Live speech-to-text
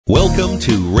Welcome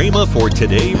to Rhema for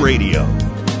Today Radio.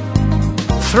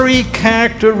 Three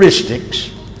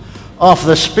characteristics of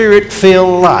the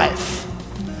Spirit-filled life.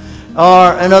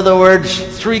 Or, in other words,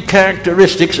 three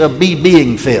characteristics of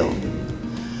being filled.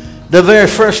 The very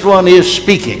first one is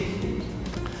speaking.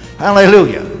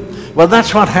 Hallelujah. Well,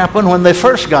 that's what happened when they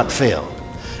first got filled.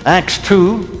 Acts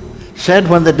 2 said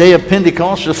when the day of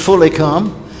Pentecost was fully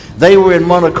come, they were in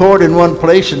one accord in one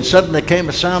place, and suddenly came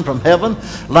a sound from heaven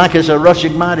like as a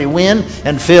rushing mighty wind,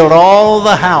 and filled all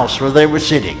the house where they were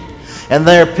sitting. And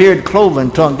there appeared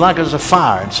cloven tongues like as a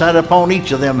fire, and sat upon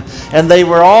each of them. And they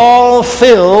were all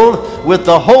filled with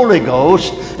the Holy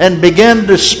Ghost, and began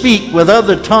to speak with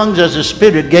other tongues as the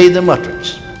Spirit gave them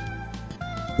utterance.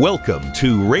 Welcome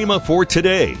to Rhema for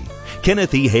Today.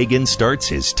 Kenneth E. Hagin starts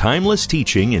his timeless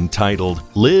teaching entitled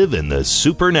Live in the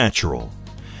Supernatural.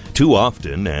 Too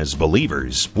often, as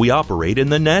believers, we operate in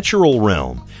the natural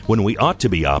realm when we ought to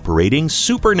be operating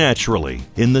supernaturally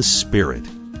in the Spirit.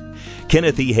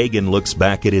 Kenneth E. Hagin looks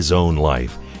back at his own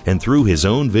life, and through his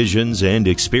own visions and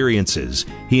experiences,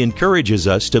 he encourages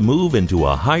us to move into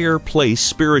a higher place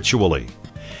spiritually.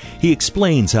 He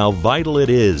explains how vital it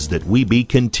is that we be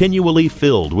continually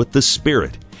filled with the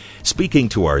Spirit, speaking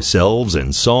to ourselves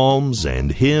in psalms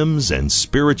and hymns and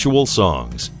spiritual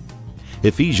songs.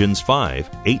 Ephesians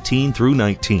 5:18 through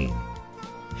 19.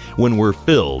 When we're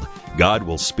filled, God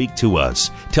will speak to us,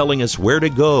 telling us where to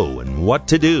go and what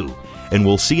to do, and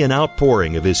we'll see an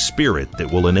outpouring of His Spirit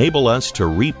that will enable us to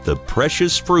reap the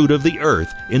precious fruit of the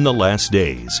earth in the last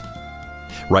days.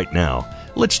 Right now,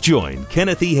 let's join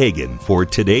Kenneth E. Hagin for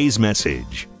today's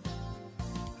message.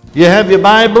 You have your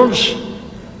Bibles?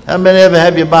 How many ever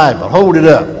have your Bible? Hold it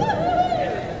up.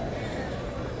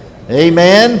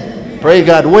 Amen. Praise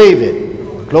God. Wave it.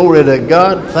 Glory to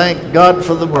God. Thank God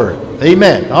for the Word.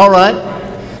 Amen. All right.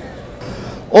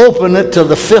 Open it to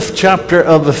the 5th chapter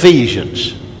of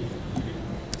Ephesians.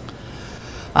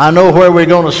 I know where we're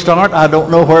going to start. I don't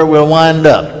know where we'll wind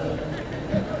up.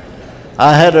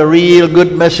 I had a real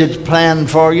good message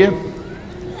planned for you.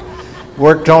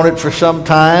 Worked on it for some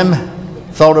time.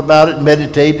 Thought about it,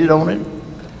 meditated on it.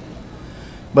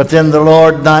 But then the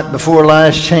Lord, night before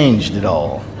last, changed it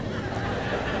all.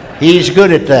 He's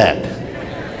good at that.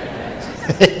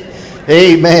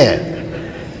 Amen.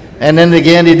 And then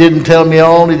again, He didn't tell me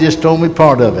all, He just told me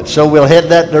part of it. So we'll head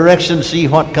that direction, see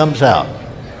what comes out.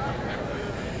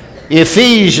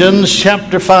 Ephesians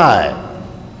chapter 5.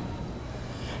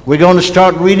 We're going to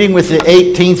start reading with the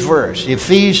 18th verse.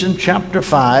 Ephesians chapter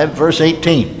 5, verse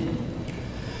 18.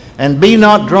 And be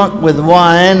not drunk with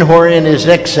wine wherein is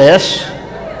excess,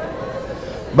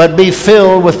 but be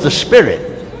filled with the Spirit,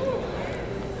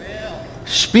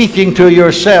 speaking to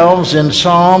yourselves in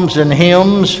psalms and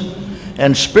hymns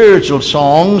and spiritual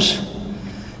songs,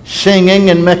 singing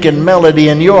and making melody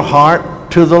in your heart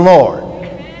to the Lord,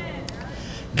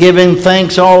 giving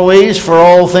thanks always for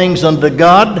all things unto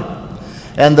God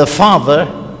and the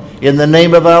Father in the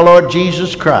name of our Lord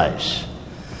Jesus Christ,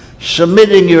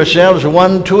 submitting yourselves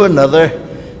one to another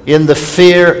in the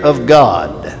fear of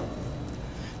God.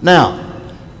 Now,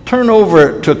 turn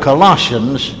over to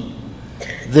Colossians,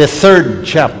 the 3rd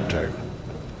chapter,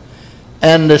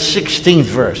 and the 16th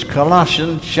verse.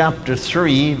 Colossians chapter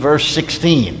 3, verse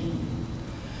 16.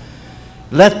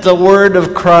 Let the word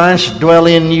of Christ dwell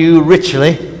in you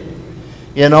richly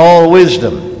in all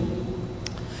wisdom,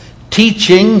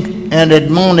 teaching and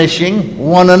admonishing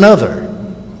one another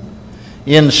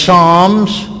in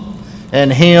psalms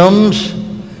and hymns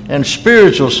and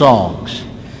spiritual songs,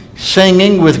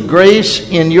 singing with grace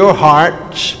in your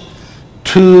hearts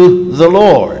to the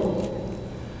Lord.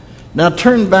 Now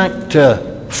turn back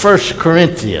to 1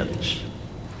 Corinthians.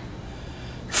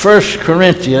 1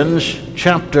 Corinthians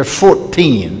chapter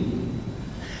 14.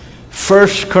 1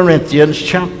 Corinthians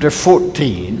chapter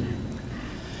 14.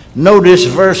 Notice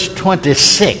verse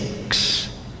 26.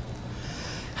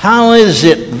 How is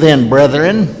it then,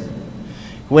 brethren,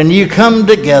 when you come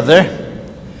together,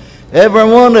 every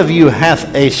one of you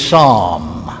hath a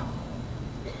psalm,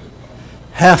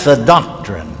 hath a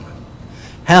doctrine,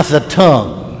 hath a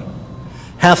tongue,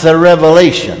 hath a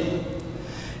revelation,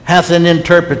 hath an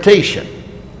interpretation.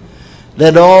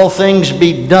 Let all things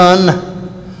be done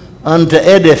unto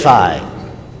edifying.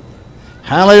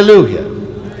 Hallelujah.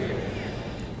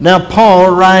 Now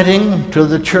Paul, writing to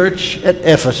the church at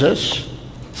Ephesus,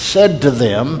 said to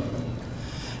them,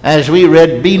 as we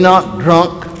read, be not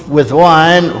drunk with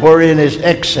wine wherein is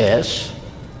excess,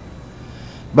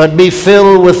 but be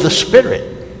filled with the Spirit.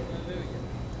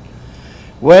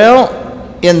 Well,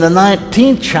 in the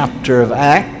 19th chapter of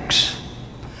Acts,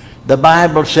 the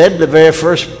Bible said, the very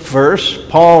first verse,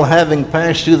 Paul having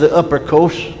passed through the upper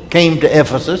coast came to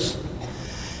Ephesus,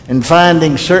 and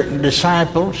finding certain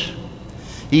disciples,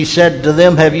 he said to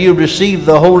them, have you received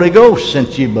the Holy Ghost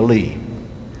since you believe?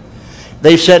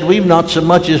 They said, we've not so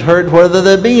much as heard whether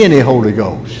there be any Holy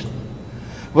Ghost.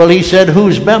 Well, he said,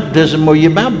 whose baptism were you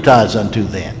baptized unto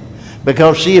then?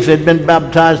 Because see, if they'd been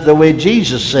baptized the way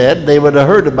Jesus said, they would have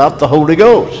heard about the Holy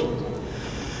Ghost.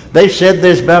 They said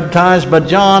there's baptized by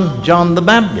John the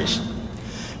Baptist.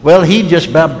 Well, he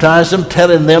just baptized them,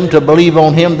 telling them to believe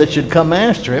on him that should come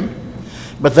after him.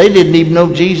 But they didn't even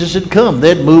know Jesus had come.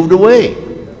 They'd moved away.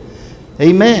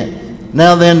 Amen.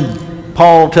 Now then,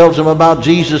 Paul tells them about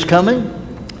Jesus coming.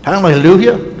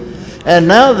 Hallelujah. And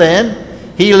now then,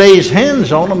 he lays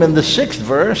hands on them in the 6th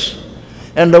verse.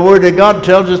 And the Word of God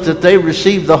tells us that they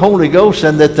received the Holy Ghost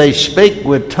and that they spake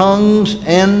with tongues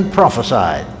and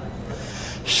prophesied.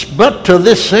 But to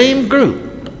this same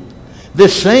group,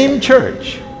 this same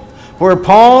church, where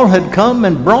Paul had come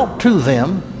and brought to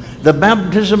them the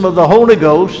baptism of the Holy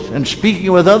Ghost and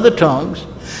speaking with other tongues,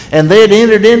 and they had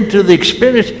entered into the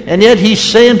experience, and yet he's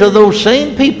saying to those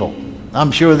same people,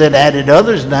 I'm sure they'd added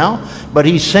others now, but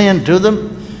he's saying to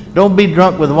them, don't be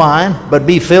drunk with wine, but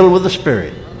be filled with the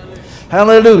Spirit.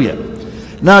 Hallelujah.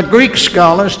 Now, Greek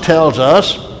scholars tells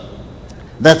us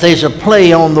that there's a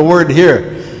play on the word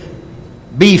here,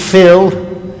 be filled.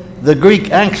 The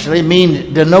Greek actually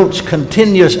denotes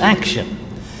continuous action,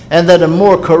 and that a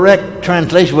more correct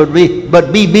translation would be,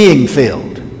 but be being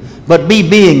filled. But be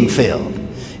being filled.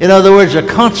 In other words, a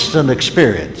constant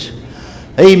experience.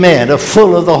 Amen. A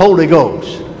full of the Holy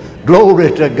Ghost.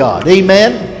 Glory to God.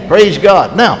 Amen. Praise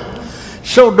God. Now,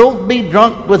 so don't be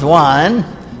drunk with wine,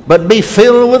 but be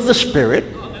filled with the Spirit.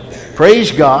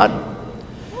 Praise God.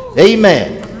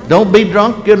 Amen. Don't be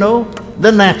drunk,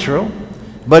 the natural.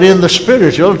 But in the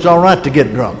spiritual, it's all right to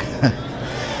get drunk.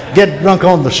 Get drunk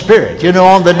on the Spirit.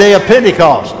 On the day of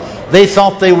Pentecost, they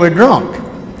thought they were drunk.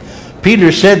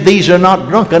 Peter said, these are not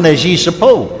drunken as ye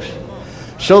suppose.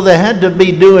 So they had to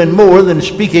be doing more than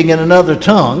speaking in another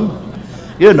tongue.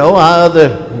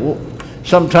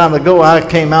 Some time ago, I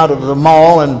came out of the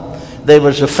mall, and there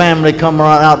was a family coming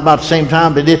out about the same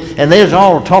time they did, and they was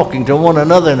all talking to one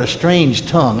another in a strange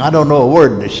tongue. I don't know a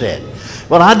word they said.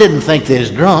 Well, I didn't think they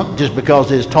was drunk just because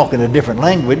they was talking a different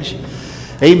language.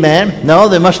 Amen. No,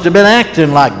 they must have been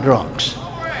acting like drunks.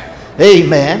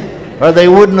 Amen. Or they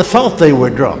wouldn't have thought they were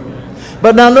drunk.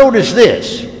 But now notice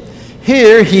this.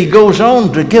 Here he goes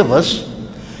on to give us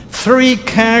 3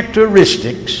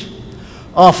 characteristics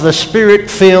of the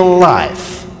Spirit-filled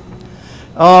life.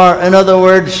 Or, in other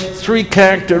words, 3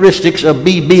 characteristics of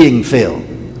being filled.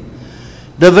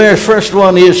 The very first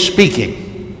one is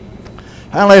speaking.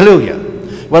 Hallelujah.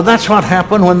 Well, that's what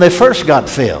happened when they first got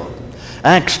filled.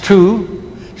 Acts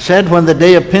 2 said when the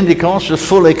day of Pentecost was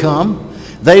fully come,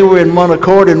 they were in one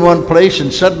accord in one place,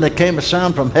 and suddenly came a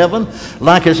sound from heaven,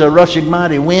 like as a rushing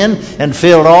mighty wind, and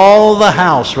filled all the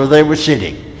house where they were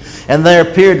sitting. And there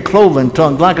appeared cloven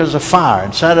tongues like as a fire,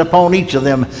 and sat upon each of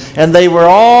them. And they were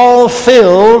all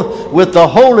filled with the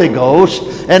Holy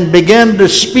Ghost, and began to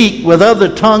speak with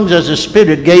other tongues as the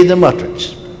Spirit gave them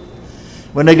utterance.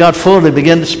 When they got full, they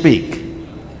began to speak.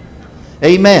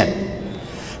 Amen.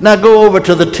 Now go over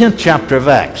to the 10th chapter of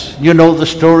Acts. You know the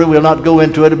story. We'll not go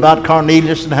into it, about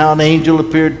Cornelius and how an angel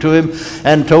appeared to him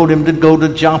and told him to go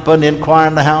to Joppa and inquire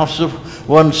in the house of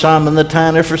one Simon the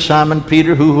tanner for Simon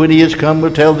Peter, who when he is come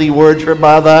will tell thee words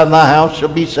whereby thou and thy house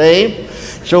shall be saved.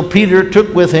 So Peter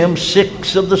took with him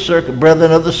 6 of the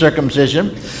brethren of the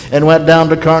circumcision, and went down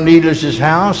to Cornelius'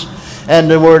 house. And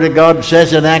the Word of God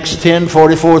says in Acts 10,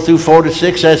 44 through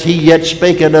 46, as he yet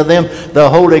spake unto them, the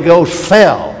Holy Ghost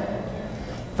fell.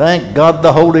 Thank God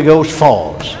the Holy Ghost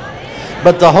falls.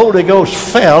 But the Holy Ghost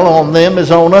fell on them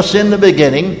as on us in the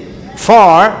beginning.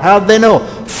 For, how'd they know?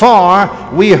 For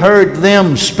we heard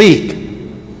them speak.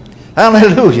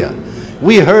 Hallelujah.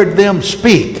 We heard them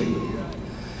speak.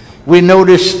 We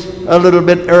noticed a little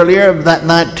bit earlier of that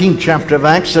 19th chapter of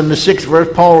Acts, in the 6th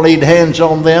verse, Paul laid hands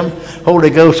on them. Holy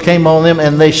Ghost came on them,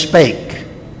 and they spake.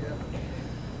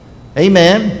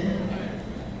 Amen.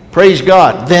 Praise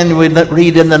God. Then we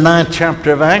read in the 9th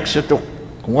chapter of Acts that the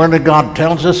Word of God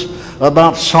tells us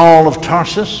about Saul of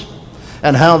Tarsus,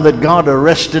 and how that God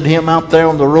arrested him out there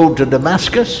on the road to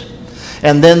Damascus,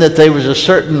 and then that there was a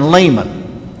certain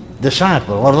layman,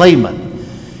 disciple, a layman,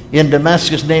 in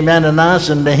Damascus named Ananias,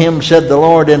 and to him said the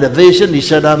Lord in a vision, he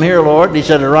said, I'm here, Lord. And he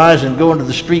said, arise and go into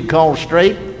the street called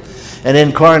Straight, and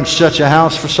inquire in such a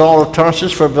house for Saul of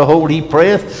Tarsus, for behold, he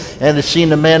prayeth, and has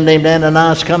seen a man named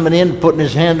Ananias coming in, putting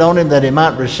his hand on him that he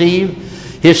might receive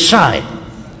his sight.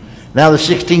 Now the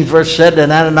 16th verse said,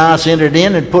 and Ananias entered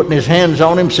in and putting his hands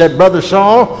on him said, Brother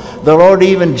Saul, the Lord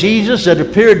even Jesus that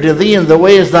appeared to thee in the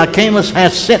way as thou camest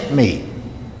hath sent me,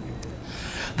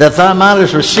 that thou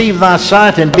mightest receive thy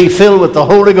sight and be filled with the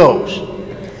Holy Ghost.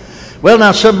 Well,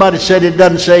 now somebody said it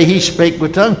doesn't say he spake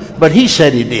with tongues, but he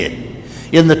said he did.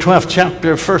 In the 12th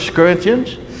chapter of 1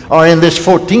 Corinthians, or in this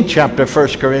 14th chapter of 1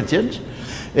 Corinthians,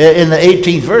 in the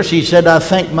 18th verse, he said, I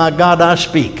thank my God I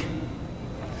speak.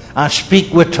 I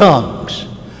speak with tongues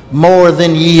more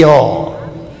than ye all.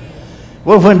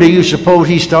 Well, when do you suppose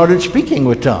he started speaking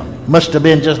with tongues? Must have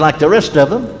been just like the rest of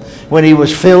them, when he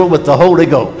was filled with the Holy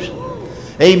Ghost.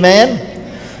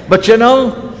 Amen? But you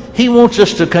know, he wants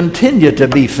us to continue to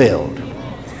be filled.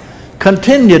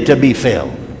 Continue to be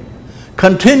filled.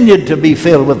 Continue to be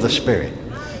filled with the Spirit.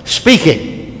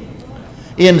 Speaking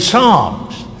in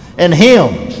psalms and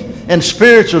hymns and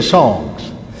spiritual songs.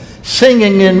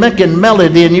 Singing and making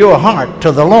melody in your heart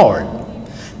to the Lord.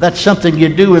 That's something you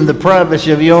do in the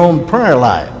privacy of your own prayer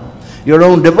life, your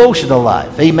own devotional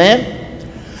life. Amen?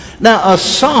 Now, a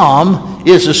psalm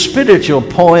is a spiritual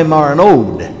poem or an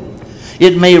ode.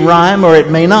 It may rhyme or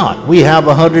it may not. We have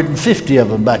 150 of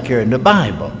them back here in the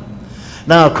Bible.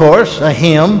 Now, of course, a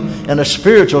hymn and a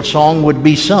spiritual song would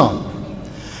be sung.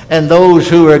 And those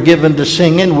who are given to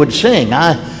singing would sing.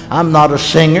 I'm not a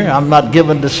singer. I'm not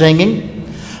given to singing.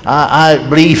 I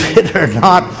believe it or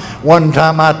not, one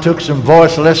time I took some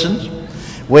voice lessons.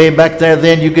 Way back there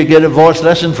then, you could get a voice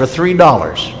lesson for $3.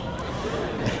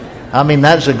 I mean,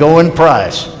 that's a going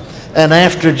price. And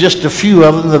after just a few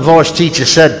of them, the voice teacher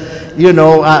said, you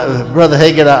know, Brother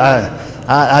Hagin,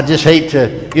 I just hate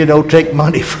to, you know, take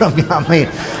money from you. I mean,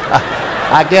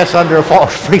 I guess under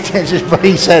false pretenses, but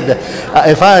he said,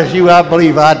 if I was you, I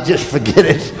believe I'd just forget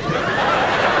it.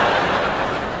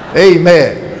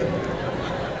 Amen.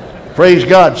 Praise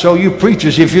God. So you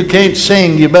preachers, if you can't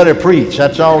sing, you better preach.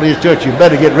 That's all there is to it. You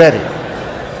better get ready.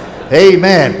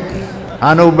 Amen.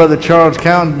 I know Brother Charles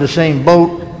Cowan in the same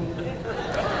boat.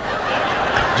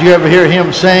 Did you ever hear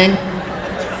him sing?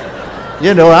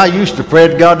 You know, I used to pray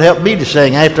God to help me to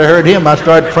sing. After I heard him, I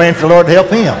started praying for the Lord to help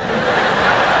him.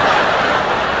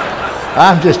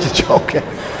 I'm just a joker.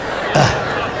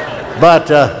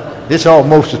 But it's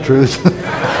almost the truth.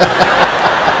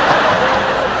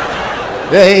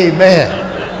 Amen.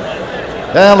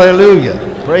 Hallelujah.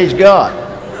 Praise God.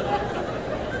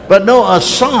 But no, a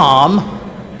psalm,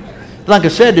 like I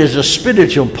said, is a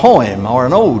spiritual poem or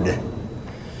an ode.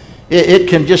 It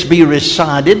can just be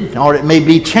recited or it may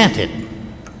be chanted.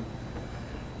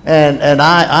 And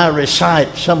I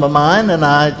recite some of mine and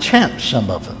I chant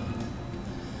some of them.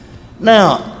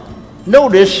 Now,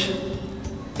 notice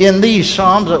in these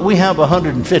Psalms that we have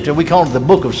 150. We call it the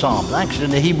Book of Psalms. Actually,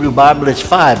 in the Hebrew Bible, it's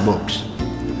 5 books.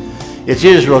 It's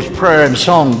Israel's prayer and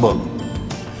song book.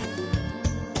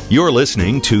 You're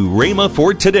listening to Rhema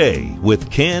for Today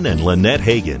with Ken and Lynette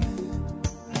Hagin.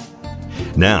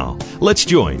 Now, let's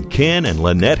join Ken and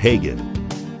Lynette Hagin.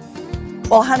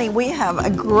 Well, honey, we have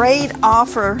a great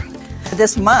offer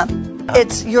this month.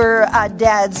 It's your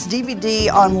dad's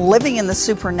DVD on living in the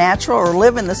supernatural or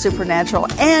live in the supernatural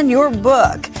and your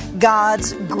book,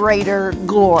 God's Greater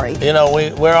Glory. You know,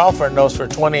 we're offering those for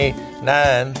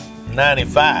 $29.95.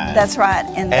 That's right.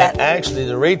 And actually,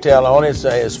 the retail on it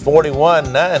is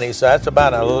 $41.90, so that's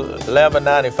about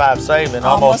 $11.95 saving,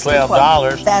 almost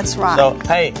 $12. That's right. So,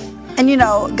 hey. And you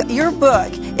know, your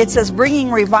book, it says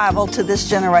bringing revival to this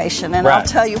generation. And right. I'll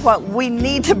tell you what, we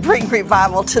need to bring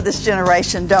revival to this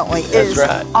generation, don't we? That's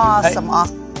right. Awesome, hey.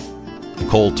 Awesome.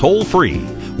 Call toll-free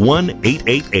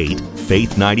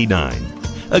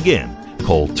 1-888-FAITH-99. Again,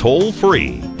 call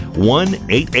toll-free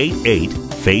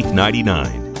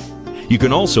 1-888-FAITH-99. You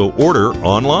can also order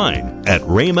online at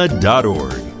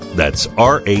rhema.org. That's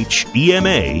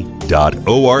RHEMA.org.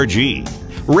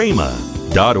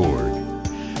 Rhema.org.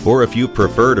 Or if you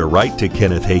prefer to write to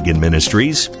Kenneth Hagin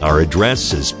Ministries, our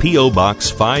address is P.O.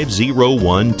 Box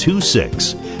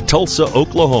 50126, Tulsa,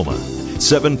 Oklahoma,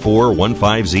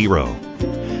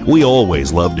 74150. We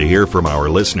always love to hear from our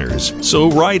listeners, so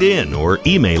write in or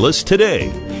email us today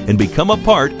and become a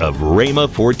part of Rhema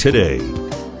for Today.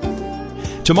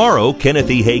 Tomorrow,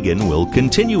 Kenneth E. Hagin will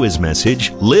continue his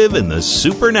message, Live in the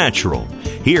Supernatural,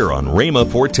 here on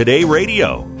Rhema for Today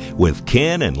Radio with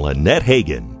Ken and Lynette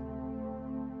Hagin.